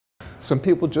Some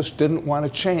people just didn't want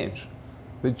to change.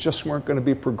 They just weren't going to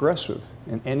be progressive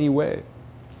in any way.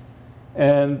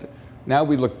 And now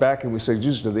we look back and we say,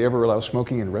 geez, did they ever allow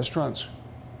smoking in restaurants?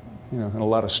 You know, in a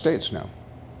lot of states now.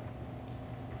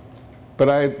 But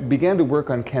I began to work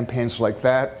on campaigns like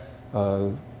that,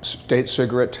 state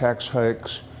cigarette tax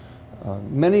hikes,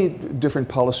 many different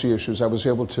policy issues. I was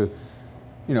able to,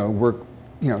 work,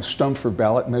 stump for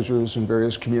ballot measures in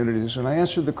various communities, and I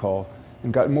answered the call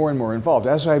and got more and more involved.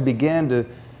 As I began to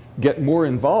get more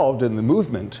involved in the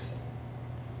movement,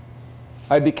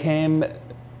 I became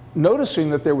noticing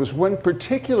that there was one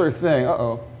particular thing.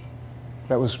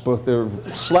 That was both the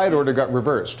slide order got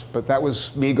reversed, but that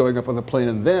was me going up on the plane,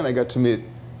 and then I got to meet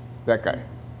that guy.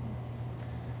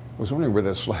 I was wondering where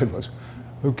that slide was.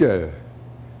 Okay.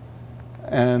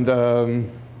 And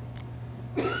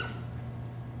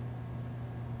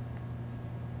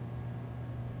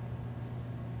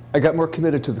I got more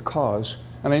committed to the cause,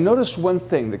 and I noticed one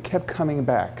thing that kept coming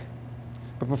back.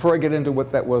 But before I get into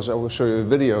what that was, I will show you a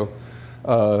video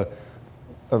of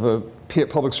a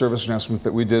public service announcement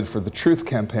that we did for the Truth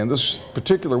campaign. This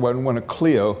particular one won a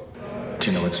Clio. Do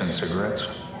you know what's in cigarettes?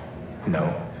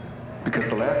 No. Because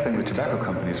the last thing the tobacco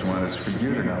companies want is for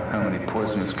you to know how many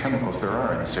poisonous chemicals there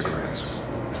are in cigarettes.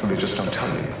 So they just don't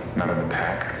tell you. Not in the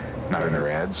pack, not in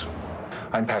their ads.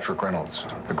 I'm Patrick Reynolds,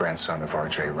 the grandson of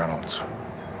R.J. Reynolds.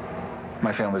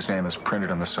 My family's name is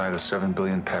printed on the side of 7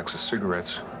 billion packs of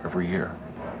cigarettes every year.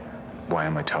 Why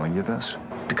am I telling you this?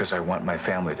 Because I want my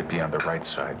family to be on the right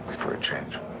side for a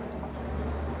change.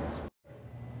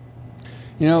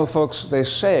 You know, folks, they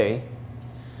say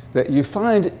that you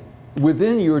find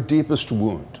within your deepest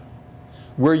wound,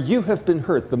 where you have been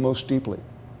hurt the most deeply,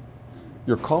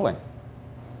 your calling.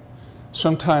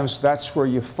 Sometimes that's where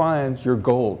you find your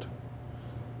gold,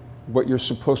 what you're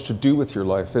supposed to do with your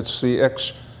life. It's the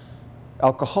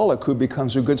ex-alcoholic who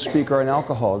becomes a good speaker on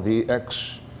alcohol, the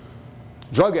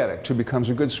ex-drug addict who becomes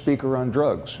a good speaker on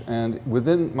drugs. And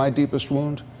within my deepest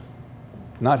wound,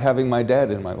 not having my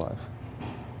dad in my life.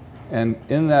 And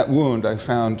in that wound, I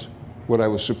found what I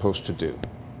was supposed to do.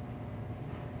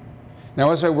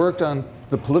 Now, as I worked on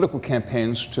the political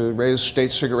campaigns to raise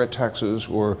state cigarette taxes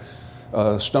or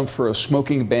stump for a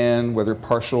smoking ban, whether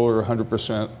partial or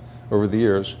 100% over the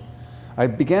years, I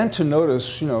began to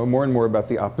notice, more and more about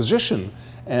the opposition.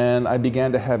 And I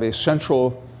began to have a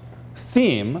central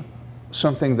theme,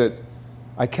 something that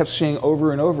I kept seeing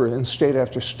over and over in state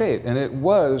after state. And it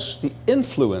was the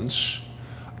influence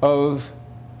of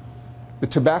the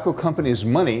tobacco companies'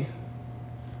 money.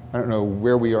 I don't know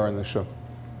where we are in the show,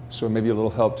 so maybe a little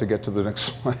help to get to the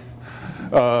next slide.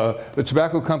 The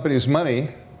tobacco companies' money,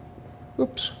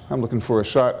 oops, I'm looking for a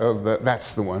shot of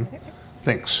that's the one.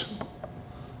 Thanks.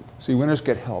 See, winners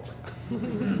get help.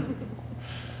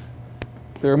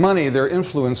 Their money, their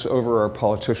influence over our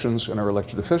politicians and our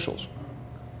elected officials.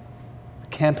 The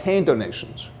campaign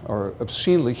donations are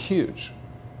obscenely huge.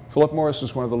 Philip Morris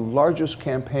is one of the largest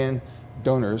campaign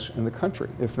donors in the country,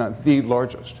 if not the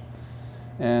largest.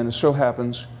 And it so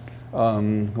happens,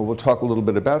 we'll talk a little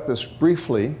bit about this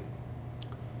briefly,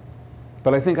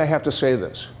 but I think I have to say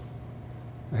this.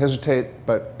 I hesitate,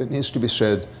 but it needs to be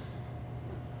said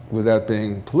without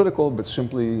being political, but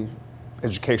simply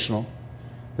educational,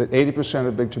 that 80%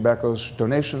 of Big Tobacco's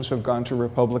donations have gone to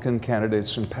Republican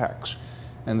candidates and PACs,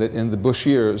 and that in the Bush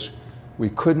years, we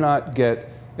could not get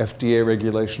FDA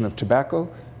regulation of tobacco,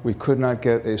 we could not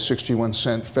get a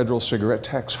 61-cent federal cigarette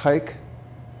tax hike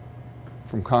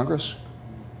from Congress,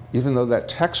 even though that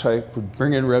tax hike would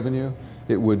bring in revenue,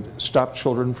 it would stop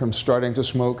children from starting to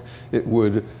smoke, it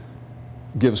would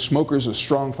give smokers a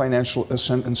strong financial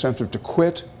incentive to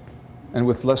quit, and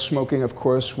with less smoking, of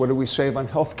course, what do we save on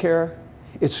health care?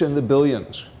 It's in the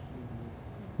billions.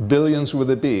 Billions with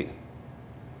a B.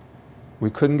 We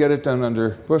couldn't get it done under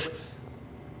Bush.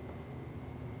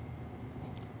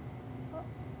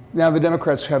 Now the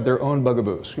Democrats have their own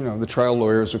bugaboos. The trial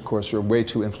lawyers, of course, are way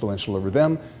too influential over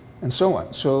them, and so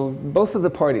on. So both of the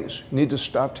parties need to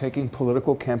stop taking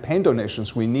political campaign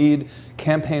donations. We need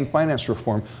campaign finance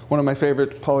reform. One of my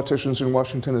favorite politicians in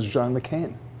Washington is John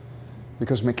McCain,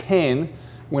 because McCain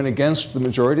went against the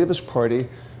majority of his party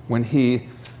when he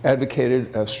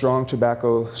advocated a strong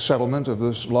tobacco settlement of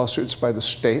those lawsuits by the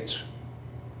states.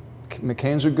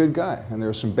 McCain's a good guy, and there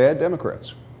are some bad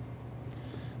Democrats.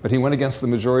 But he went against the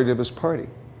majority of his party.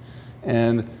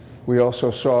 And we also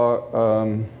saw,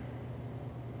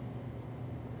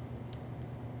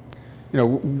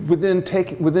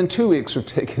 within 2 weeks of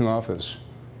taking office,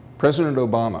 President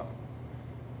Obama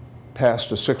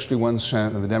passed a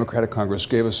 61-cent, and the Democratic Congress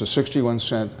gave us a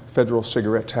 61-cent federal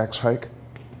cigarette tax hike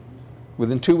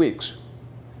within 2 weeks.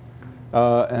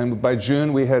 And by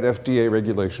June, we had FDA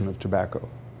regulation of tobacco.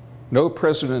 No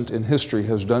president in history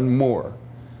has done more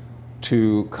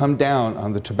to come down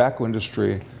on the tobacco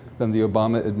industry than the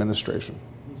Obama administration.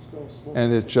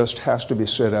 And it just has to be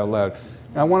said out loud.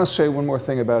 And I want to say one more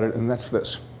thing about it, and that's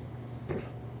this.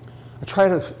 I try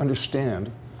to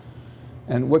understand,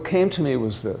 and what came to me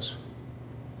was this.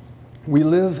 We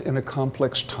live in a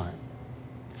complex time.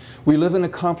 We live in a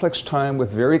complex time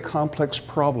with very complex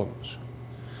problems.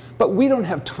 But we don't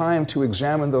have time to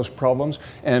examine those problems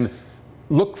and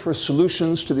look for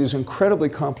solutions to these incredibly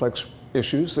complex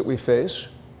issues that we face.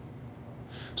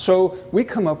 So we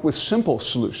come up with simple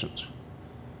solutions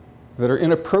that are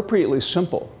inappropriately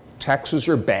simple. Taxes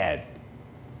are bad.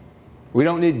 We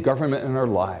don't need government in our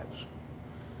lives.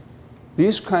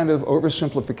 These kind of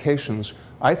oversimplifications,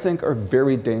 I think, are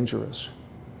very dangerous.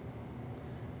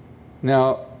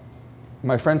 Now,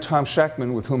 my friend Tom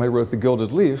Shachtman, with whom I wrote The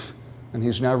Gilded Leaf, and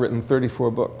he's now written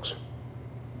 34 books.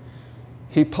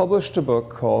 He published a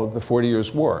book called The 40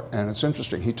 Years' War, and it's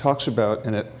interesting. He talks about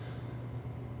in it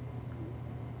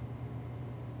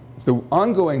the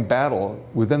ongoing battle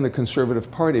within the Conservative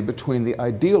Party between the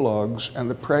ideologues and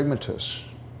the pragmatists.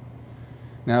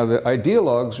 Now, the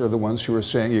ideologues are the ones who are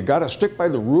saying, you got to stick by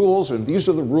the rules, and these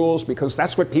are the rules because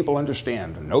that's what people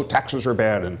understand, and no taxes are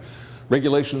bad, and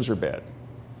regulations are bad.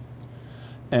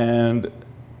 And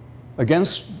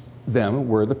against them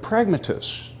were the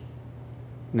pragmatists.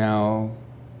 Now,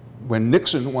 when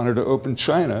Nixon wanted to open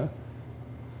China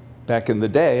back in the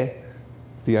day,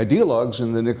 the ideologues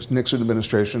in the Nixon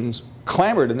administrations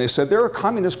clamored and they said, they're a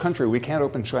communist country, we can't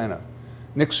open China.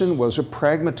 Nixon was a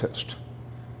pragmatist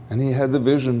and he had the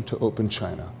vision to open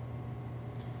China.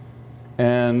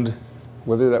 And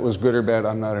whether that was good or bad,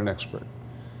 I'm not an expert.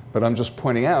 But I'm just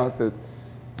pointing out that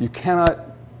you cannot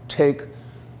take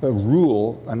a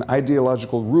rule, an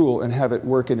ideological rule, and have it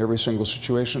work in every single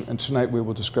situation. And tonight we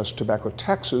will discuss tobacco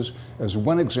taxes as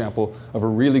one example of a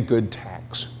really good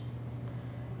tax.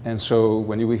 And so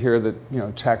when we hear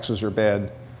that taxes are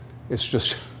bad, it's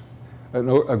just a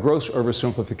gross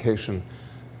oversimplification.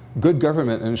 Good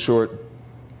government, in short,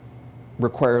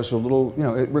 requires a little,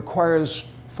 it requires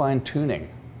fine-tuning.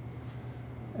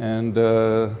 And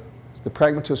the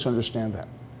pragmatists understand that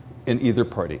in either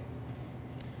party.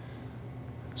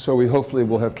 So we hopefully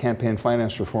will have campaign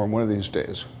finance reform one of these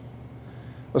days.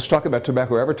 Let's talk about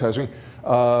tobacco advertising.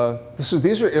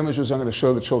 These are images I'm going to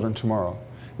show the children tomorrow.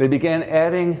 They began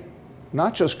adding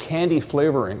not just candy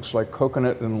flavorings like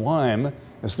coconut and lime,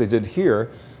 as they did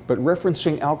here, but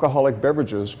referencing alcoholic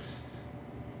beverages,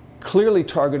 clearly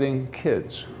targeting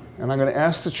kids. And I'm going to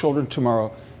ask the children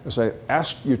tomorrow, as I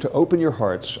ask you to open your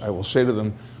hearts, I will say to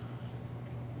them,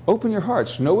 open your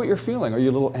hearts, know what you're feeling. Are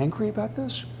you a little angry about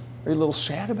this? Are you a little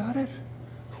sad about it?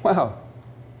 Wow.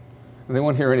 And they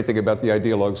won't hear anything about the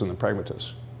ideologues and the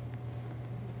pragmatists.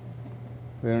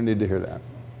 They don't need to hear that.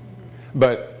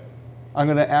 But I'm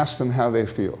going to ask them how they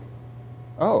feel.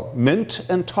 Oh, mint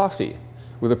and toffee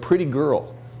with a pretty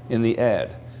girl in the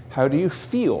ad. How do you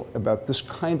feel about this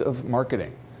kind of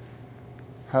marketing?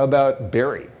 How about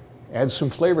berry? Add some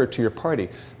flavor to your party.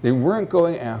 They weren't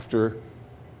going after,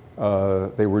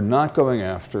 they were not going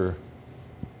after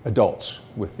adults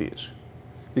with these,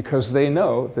 because they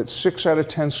know that 6 out of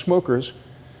 10 smokers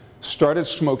started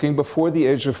smoking before the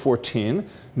age of 14.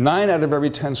 9 out of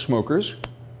every 10 smokers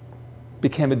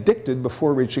became addicted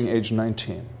before reaching age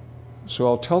 19. So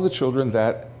I'll tell the children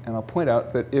that, and I'll point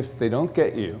out that if they don't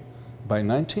get you by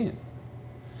 19,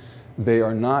 they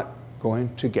are not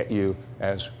going to get you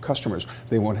as customers.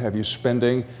 They won't have you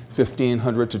spending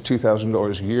 $1,500 to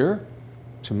 $2,000 a year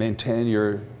to maintain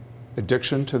your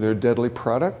addiction to their deadly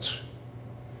products.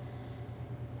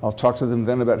 I'll talk to them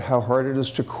then about how hard it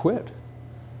is to quit.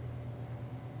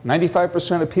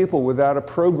 95% of people without a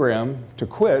program to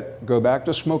quit go back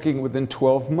to smoking within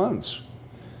 12 months.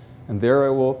 And there I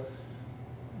will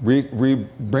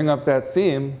bring up that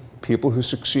theme. People who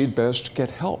succeed best get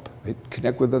help. They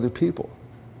connect with other people.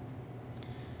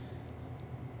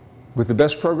 With the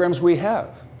best programs we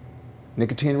have,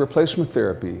 nicotine replacement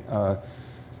therapy,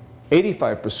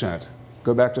 85%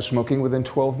 go back to smoking within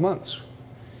 12 months.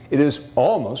 It is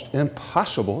almost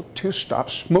impossible to stop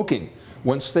smoking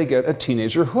once they get a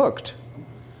teenager hooked.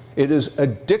 It is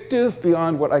addictive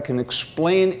beyond what I can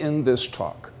explain in this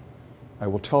talk. I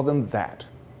will tell them that.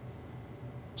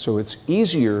 So it's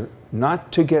easier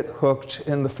not to get hooked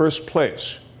in the first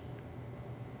place.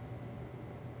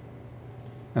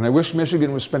 And I wish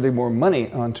Michigan was spending more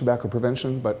money on tobacco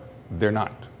prevention, but they're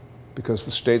not, because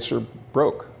the states are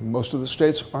broke. Most of the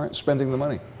states aren't spending the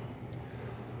money.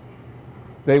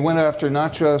 They went after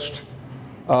not just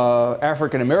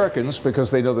African Americans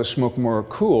because they know they smoke more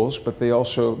cools, but they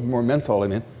also, more menthol, I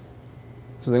mean.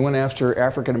 So they went after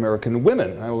African American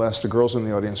women. I will ask the girls in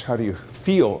the audience, how do you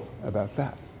feel about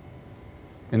that?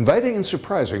 Inviting and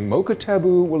surprising, mocha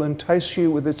taboo will entice you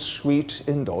with its sweet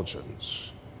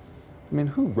indulgence. I mean,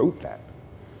 who wrote that?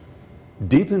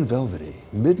 Deep and velvety,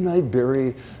 midnight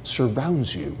berry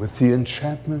surrounds you with the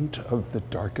enchantment of the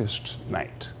darkest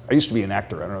night. I used to be an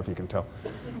actor, I don't know if you can tell.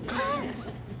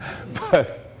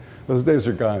 But those days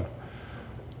are gone.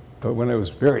 But when I was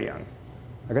very young,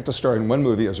 I got to star in one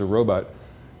movie as a robot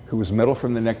who was metal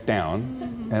from the neck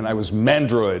down, and I was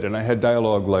Mandroid, and I had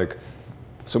dialogue like,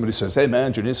 somebody says, hey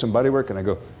man, do you need some body work? And I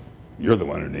go, you're the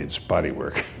one who needs body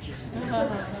work.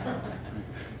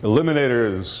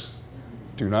 Eliminators,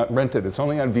 do not rent it. It's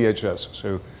only on VHS,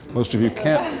 so most of you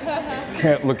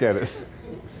can't look at it.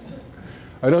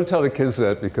 I don't tell the kids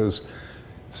that because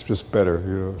it's just better,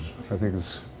 you know. I think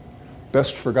it's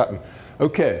best forgotten.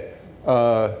 Okay,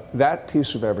 that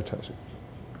piece of advertising.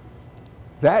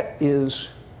 That is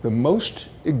the most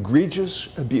egregious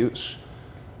abuse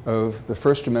of the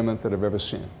First Amendment that I've ever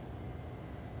seen.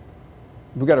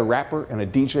 We've got a rapper and a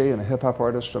DJ and a hip-hop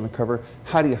artist on the cover.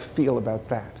 How do you feel about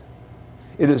that?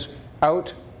 It is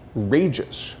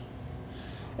outrageous.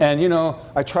 And you know,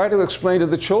 I try to explain to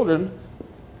the children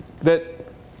that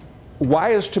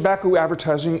why is tobacco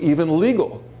advertising even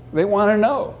legal? They want to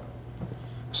know.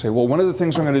 I say, well, one of the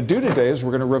things I'm going to do today is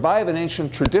we're going to revive an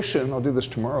ancient tradition, I'll do this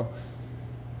tomorrow,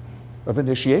 of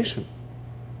initiation.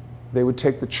 They would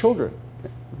take the children,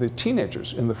 the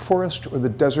teenagers, in the forest or the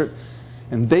desert,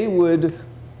 and they would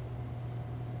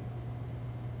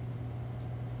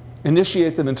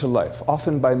initiate them into life,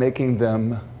 often by making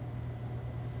them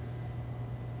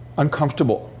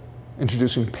uncomfortable,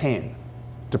 introducing pain,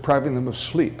 depriving them of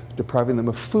sleep, depriving them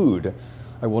of food.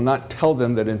 I will not tell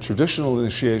them that in traditional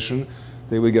initiation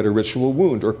they would get a ritual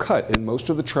wound or cut. In most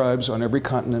of the tribes on every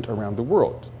continent around the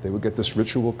world, they would get this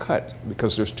ritual cut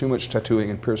because there's too much tattooing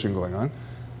and piercing going on.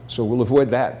 So we'll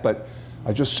avoid that, but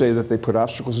I just say that they put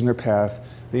obstacles in their path,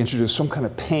 they introduce some kind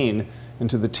of pain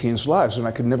into the teens' lives, and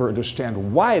I could never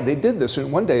understand why they did this.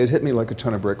 And one day it hit me like a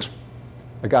ton of bricks.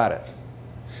 I got it.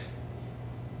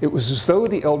 It was as though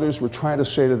the elders were trying to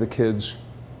say to the kids,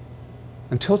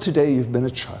 until today you've been a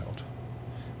child.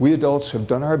 We adults have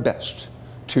done our best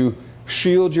to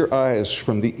shield your eyes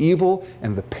from the evil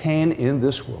and the pain in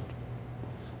this world.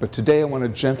 But today I want to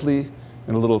gently,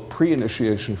 and a little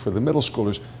pre-initiation for the middle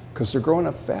schoolers, because they're growing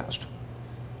up fast,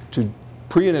 to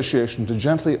pre-initiation, to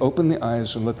gently open the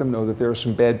eyes and let them know that there are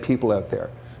some bad people out there.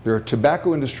 There are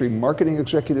tobacco industry marketing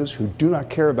executives who do not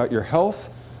care about your health.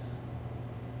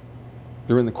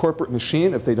 They're in the corporate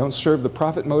machine. If they don't serve the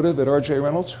profit motive at RJ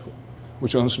Reynolds,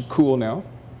 which owns Cool now,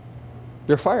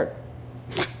 they're fired.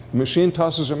 The machine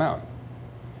tosses them out.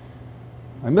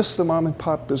 I miss the mom and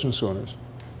pop business owners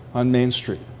on Main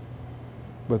Street,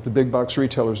 but the big box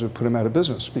retailers have put them out of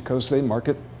business because they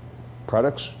market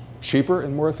products cheaper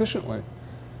and more efficiently.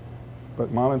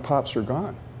 But mom and pops are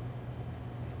gone.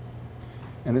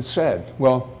 And it's sad.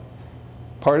 Well,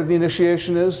 part of the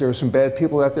initiation is there are some bad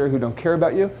people out there who don't care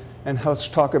about you, and let's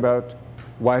talk about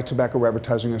why tobacco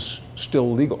advertising is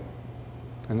still legal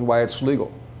and why it's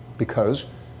legal. Because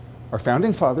our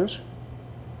founding fathers,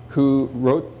 who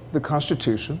wrote the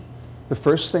Constitution, the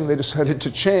first thing they decided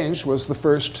to change was the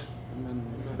First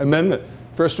Amendment.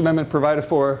 First Amendment provided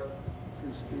for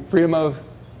freedom of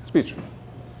speech.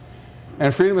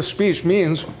 And freedom of speech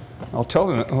means, I'll tell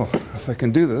them, oh, if I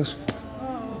can do this.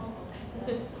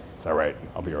 It's all right,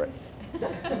 I'll be all right.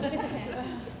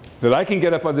 That I can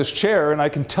get up on this chair and I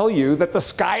can tell you that the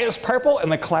sky is purple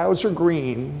and the clouds are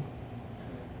green.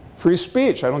 Free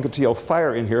speech. I don't get to yell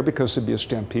fire in here because it'd be a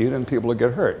stampede and people would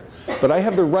get hurt. But I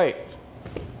have the right,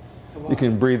 you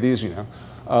can breathe easy now,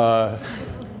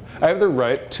 I have the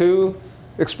right to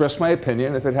express my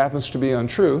opinion. If it happens to be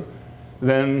untrue,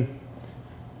 then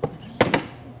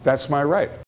that's my right.